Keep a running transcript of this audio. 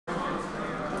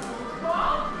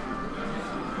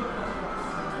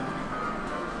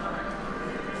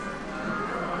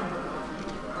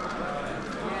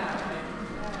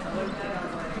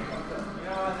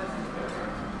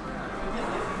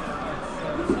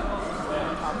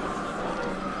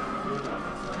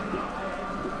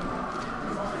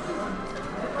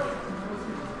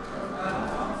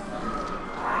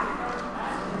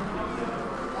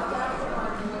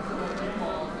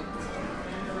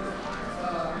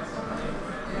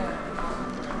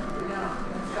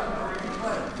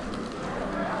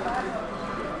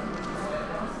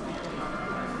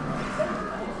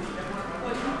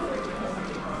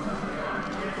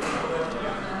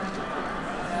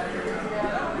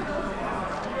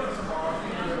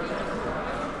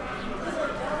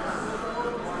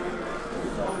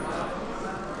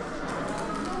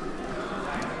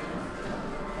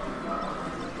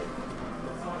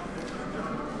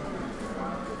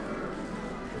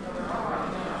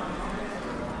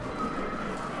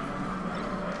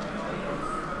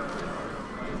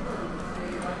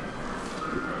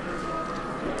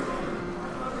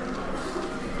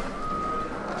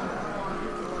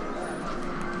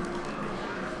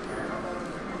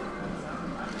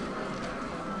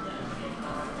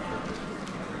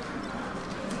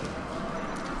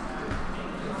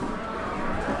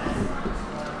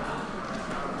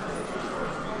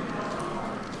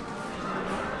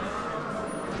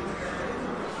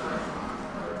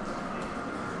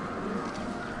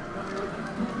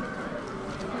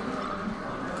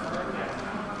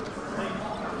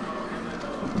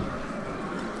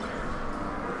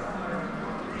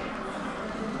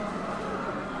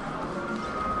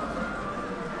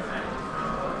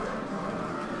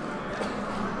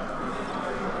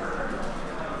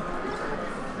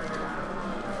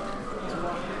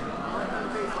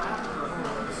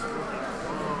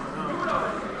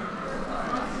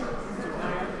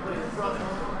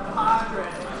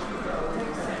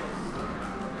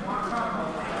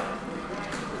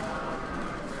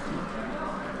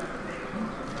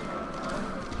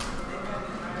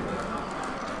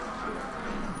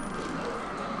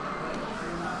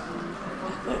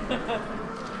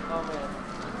Oh man,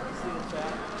 you see the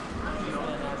chat?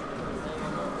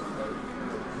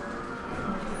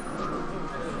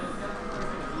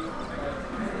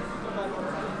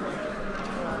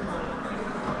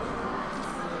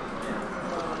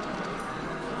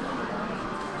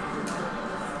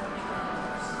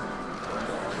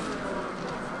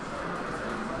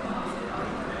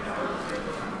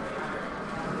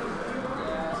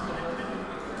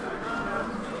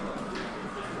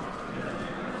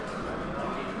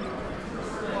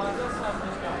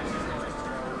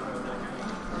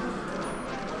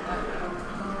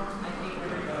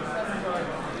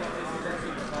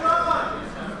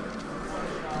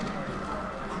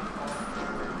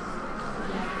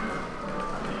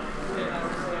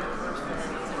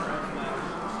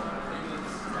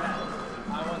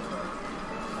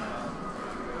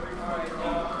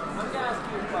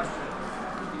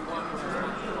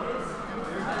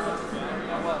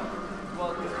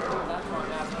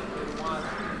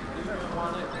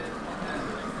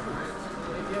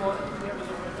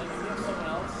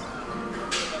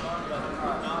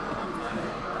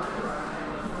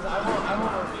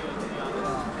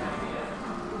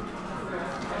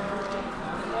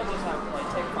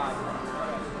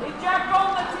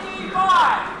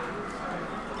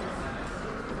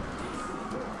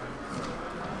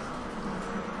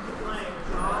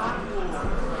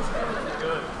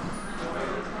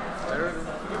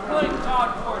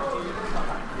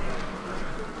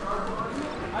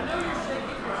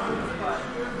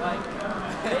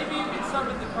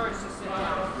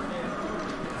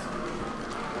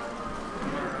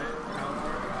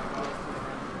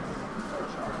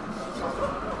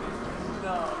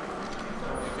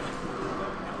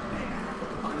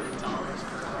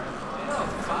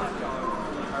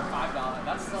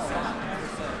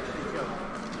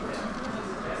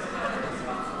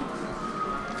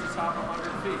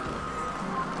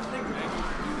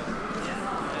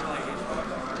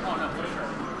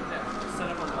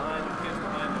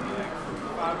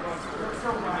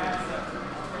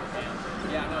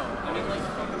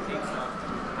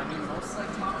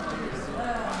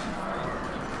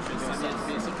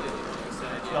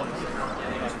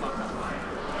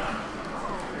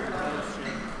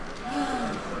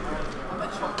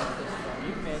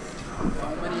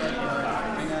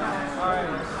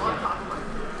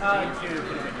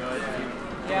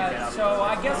 So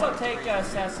I guess I'll take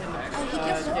Assassin. He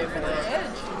gets over the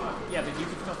edge. Yeah, but you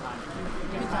can still time it.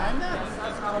 You can time that?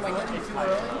 Oh my god, it's too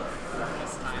early.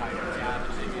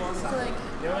 It's like,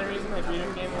 the only reason I beat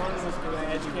him game 1 was because I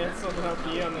edge canceled without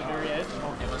B on the very edge.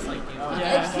 It was like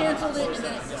edge canceled it and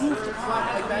then it goofed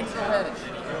across, like back to the edge.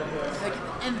 Like,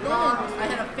 and then I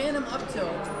had a phantom up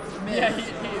tilt. Yeah,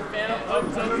 he phantom up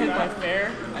tilted my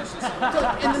fair.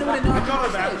 And then it would have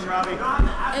knocked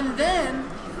out. And then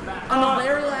on the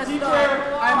very last stop,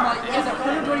 I'm like, it's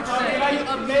 120%. He's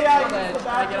up the edge.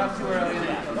 I get up too early.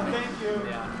 Thank you.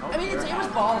 Yeah. I mean, it was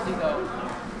ballsy though.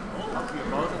 You're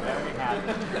both very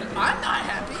happy. I'm not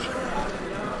happy.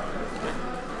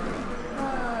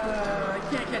 I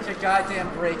can't catch a goddamn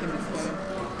break in this game.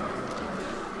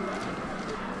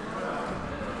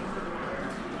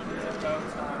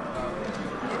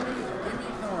 Give me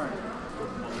th0rn.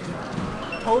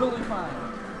 Totally fine.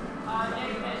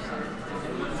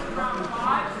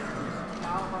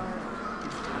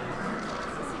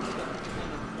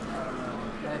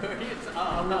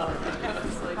 Oh no.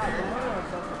 It's like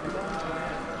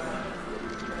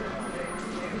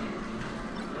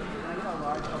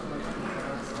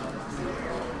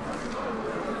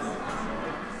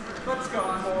let's go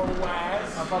more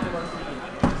Waz. How about the one?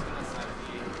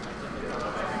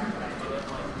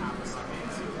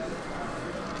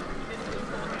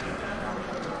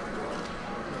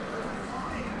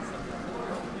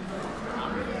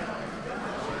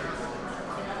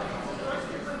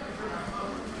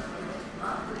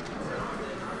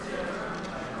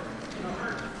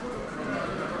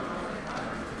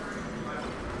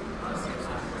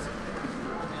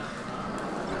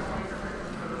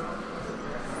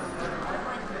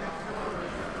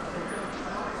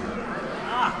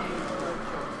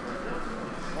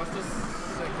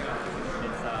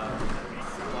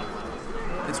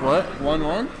 What?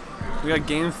 1-1? We got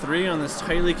game 3 on this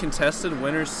tightly contested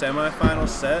winners semifinal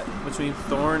set between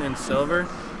th0rn and Silver.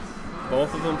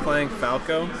 Both of them playing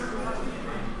Falco.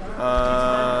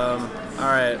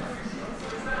 Alright.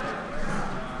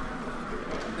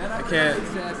 I can't.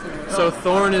 So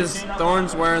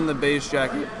th0rn's wearing the base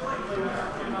jacket.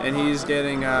 And he's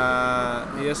getting, he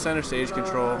has center stage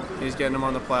control. He's getting him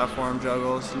on the platform,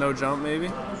 juggles. No jump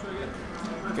maybe?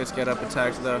 Gets get up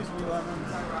attacked though.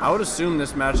 I would assume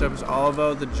this matchup is all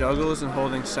about the juggles and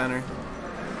holding center.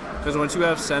 Because once you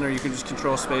have center, you can just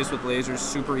control space with lasers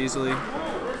super easily.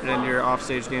 And then your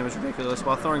offstage game is ridiculous.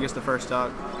 While th0rn gets the first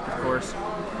stock, of course.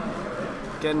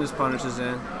 Getting his punishes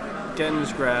in. Getting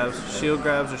his grabs. Shield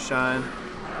grabs are shine.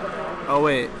 Oh,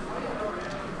 wait.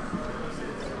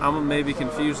 I'm maybe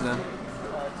confused then.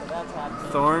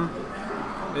 th0rn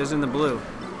is in the blue.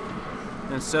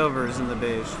 And silver is in the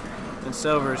beige. And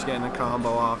silver is getting a combo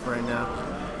off right now.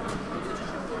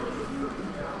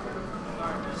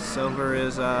 Silver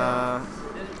is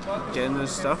getting his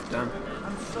stuff done.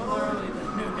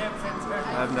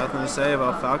 I have nothing to say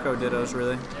about Falco dittos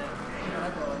really.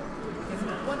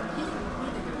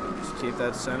 Just keep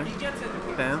that center.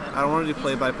 Bam. I don't want to do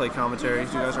play-by-play commentary. You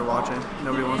guys are watching.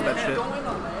 Nobody wants that shit.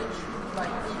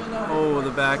 Oh,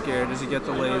 the back air. Does he get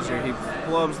the laser? He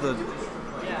flubs the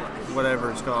whatever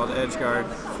it's called, edge guard.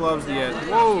 Flubs the edge.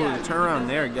 Whoa, the turnaround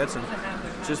there gets him.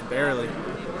 Just barely.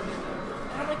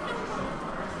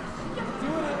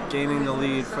 Gaining the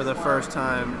lead for the first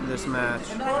time this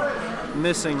match.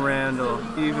 Missing Randall,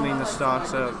 evening the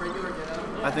stocks up.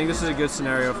 I think this is a good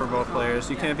scenario for both players.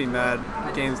 You can't be mad.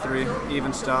 Game 3,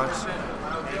 even stocks.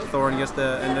 th0rn gets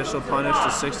the initial punish to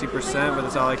 60%, but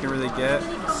that's all I can really get.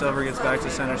 Silver gets back to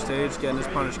center stage, getting his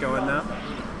punish going now.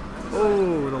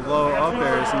 Oh, the low up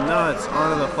air is nuts.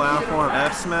 Onto the platform,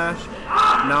 F smash.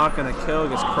 Not gonna kill,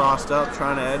 gets crossed up,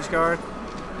 trying to edge guard.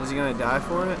 Is he gonna die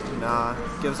for it? Nah,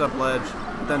 gives up ledge.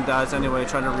 Then dies anyway,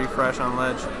 trying to refresh on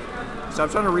ledge. Stop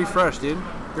trying to refresh, dude.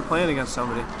 You're playing against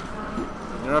somebody.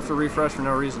 You don't have to refresh for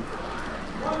no reason.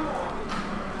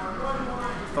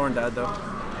 th0rn died though.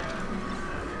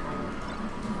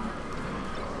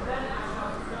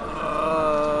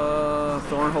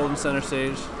 th0rn holding center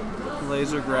stage.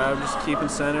 Laser grab, just keeping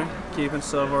center, keeping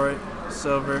silver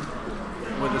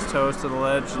with his toes to the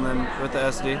ledge, and then with the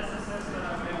SD.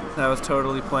 That was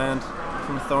totally planned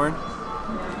from th0rn.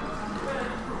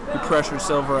 He pressured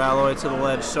Silver Alloy to the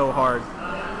ledge so hard.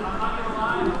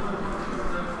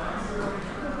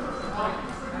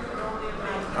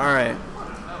 Alright.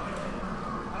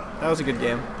 That was a good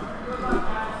game.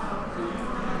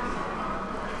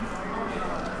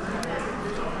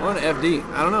 On FD.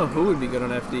 I don't know who would be good on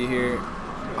FD here.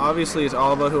 Obviously, it's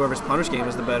all about whoever's punish game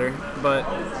is the better, but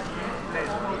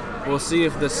we'll see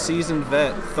if the seasoned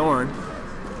vet, th0rn.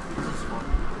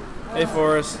 Hey,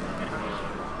 Forrest.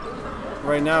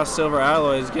 Right now, Silver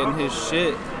Alloy is getting his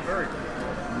shit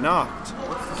knocked.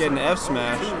 Getting F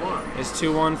smash. It's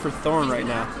 2-1 for th0rn right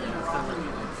now.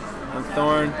 And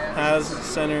th0rn has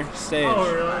center stage.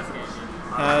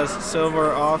 Has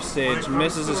Silver off stage.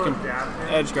 Misses his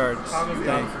edge guards.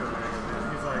 Thing.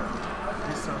 He's like,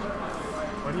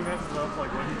 when he messes up,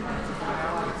 like when he thinks it's gonna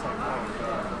happen, it's like, oh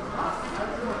god.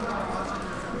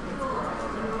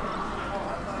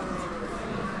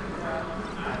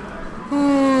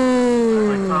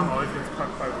 Like Tom always gets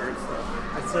cucked by weird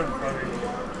stuff. It's so funny.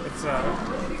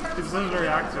 He just doesn't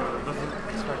react to it. He doesn't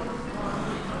expect it.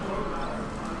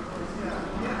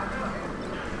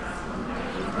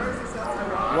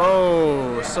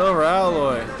 Whoa, Silver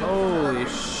Alloy. Holy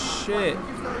shit.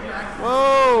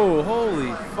 Whoa,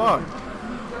 holy fuck.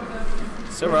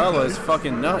 Silver Alloy is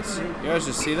fucking nuts. You guys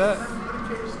just see that?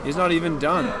 He's not even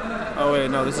done. Oh wait,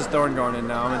 no, this is th0rn going in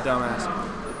now. I'm a dumbass.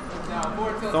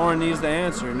 th0rn needs the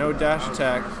answer. No dash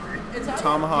attack.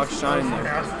 Tomahawk shine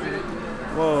there.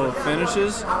 Whoa,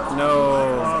 finishes?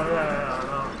 No.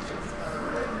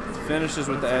 Finishes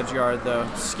with the edge guard though.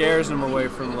 Scares him away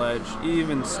from ledge.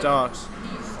 Even stocks.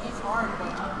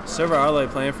 Silver Alloy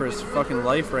playing for his fucking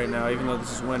life right now, even though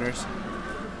this is winners.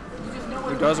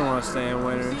 Who doesn't want to stay in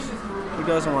winners? Who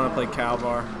doesn't want to play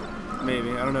Calvar?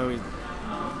 Maybe. I don't know.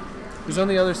 Who's on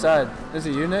the other side? Is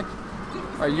it you, Nick?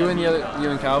 Are you in the other? You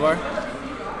in Calvar?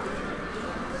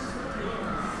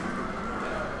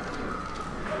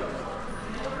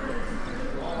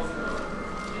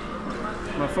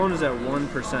 My phone is at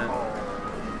 1%.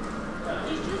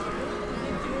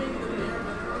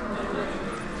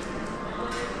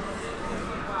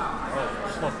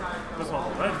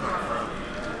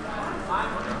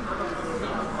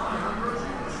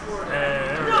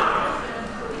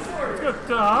 Good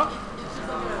job.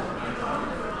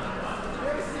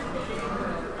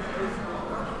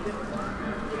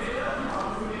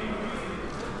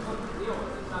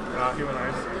 He went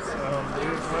ice. He's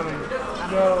winning.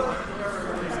 No,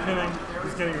 he's kidding.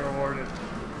 He's getting rewarded.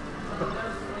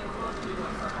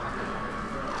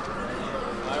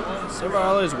 Silver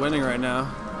Alloy is winning right now.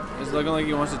 He's looking like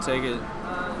he wants to take it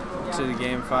to the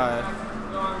game 5.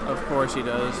 Of course he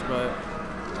does, but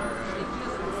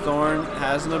th0rn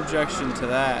has an objection to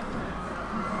that.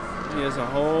 He has a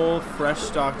whole fresh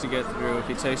stock to get through if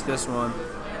he takes this one.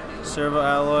 Servo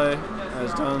Alloy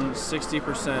has done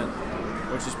 60%,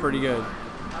 which is pretty good.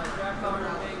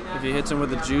 If he hits him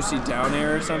with a juicy down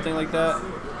air or something like that,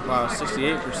 wow,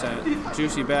 68%.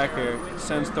 Juicy back air,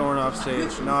 sends th0rn off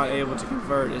stage, not able to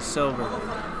convert, is silver.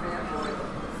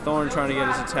 th0rn trying to get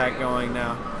his attack going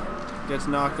now. Gets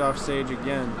knocked off stage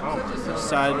again.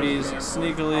 Side B's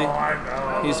sneakily.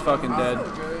 He's fucking dead.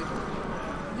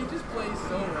 He just plays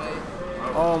so right.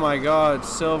 Oh my god,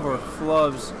 silver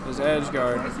flubs his edge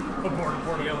guard.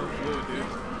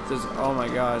 Oh my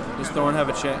god, does th0rn have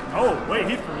a chance? Oh, wait,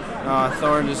 he's...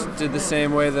 th0rn just did the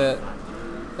same way that...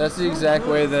 That's the exact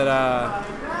way that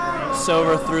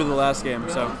Silver threw the last game,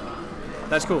 so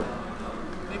that's cool.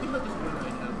 Maybe he'll just win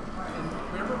right now. And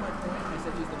remember my point? I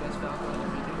said he's the best Falco in the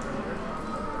region earlier.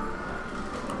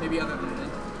 Maybe other than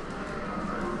it.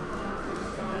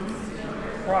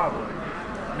 Probably.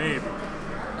 Maybe.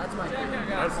 That's my theory.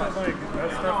 That's definitely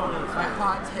My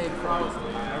hot take was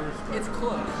it's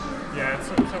close. yeah, it's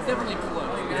Definitely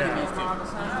close. Yeah. These two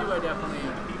I definitely.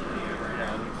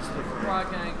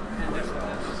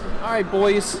 Alright,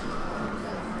 boys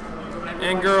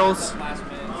and girls,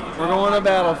 we're going to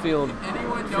Battlefield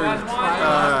for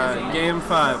Game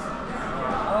 5.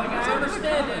 All I gotta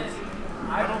understand is,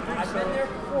 I've been there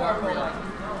before, but like,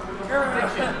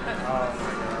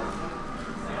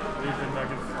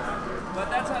 but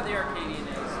that's how the Arcadian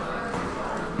is.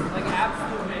 Like,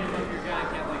 absolute minimum, you're gonna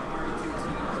get like 32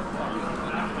 teams of fucking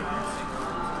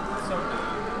so good.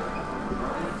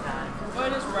 But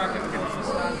it is record because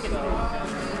it's not so.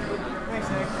 Thanks,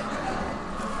 Nick.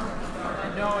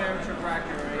 And no amateur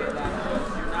bracket or any of that.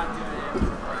 You're not doing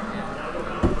amateur bracket.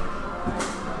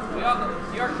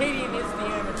 The Arcadian is the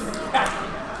amateur bracket.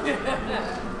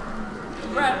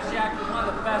 Congrats, Jack. You're one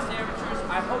of the best amateurs.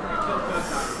 I hope you feel good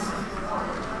about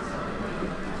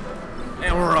it.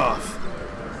 And we're off.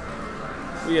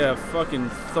 We have fucking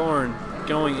th0rn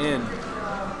going in.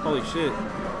 Holy shit.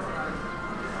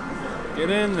 Get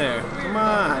in there. Come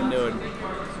on, dude.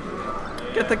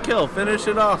 Get the kill. Finish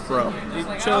it off, bro. He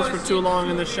chills for too long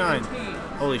in the shine.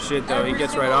 Holy shit, though. He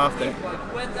gets right off there.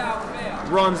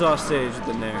 Runs off stage with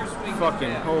the nair.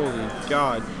 Fucking holy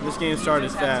god. This game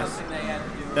started fast.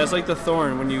 That's like the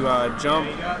th0rn when you jump.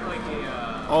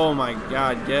 Oh my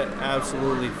god. Get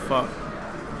absolutely fucked.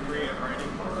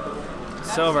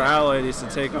 Silver Alloy needs to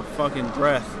take a fucking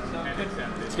breath.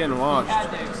 It's getting washed.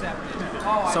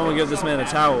 Someone give this man a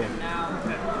towel.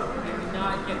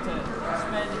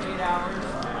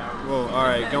 Whoa,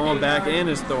 alright, going back in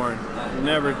is th0rn.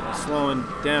 Never slowing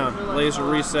down. Laser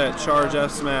reset, charge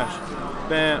F smash.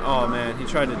 Bam. Oh man, he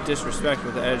tried to disrespect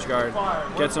with the edge guard.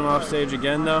 Gets him off stage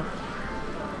again though.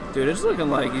 Dude, it's looking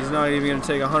like he's not even going to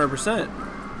take 100%.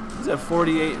 He's at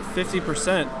 48,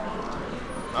 50%.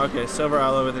 Okay, Silver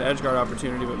Alloy with an edge guard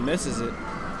opportunity, but misses it.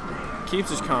 Keeps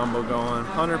his combo going.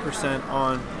 100%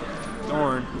 on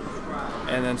th0rn.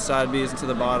 And then side B's into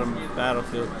the bottom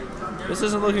battlefield. This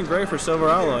isn't looking great for Silver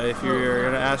Alloy, if you're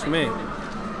going to ask me.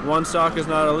 One stock is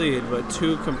not a lead, but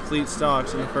 2 complete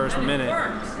stocks in the first minute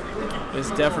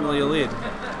is definitely a lead.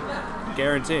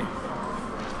 Guarantee.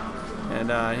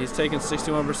 And he's taken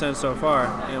 61% so far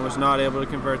and was not able to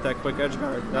convert that quick edge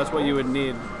guard. That's what you would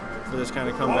need for this kind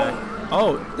of comeback.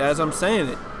 Oh, as I'm saying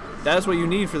it, that's what you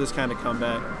need for this kind of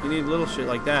comeback. You need little shit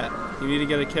like that. You need to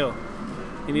get a kill.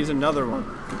 He needs another one.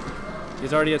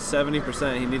 He's already at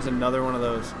 70%. He needs another one of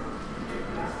those.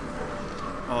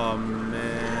 Oh,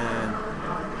 man.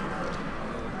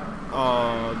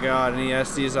 Oh, God. And he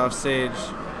SDs off stage.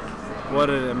 What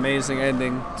an amazing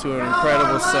ending to an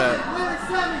incredible set.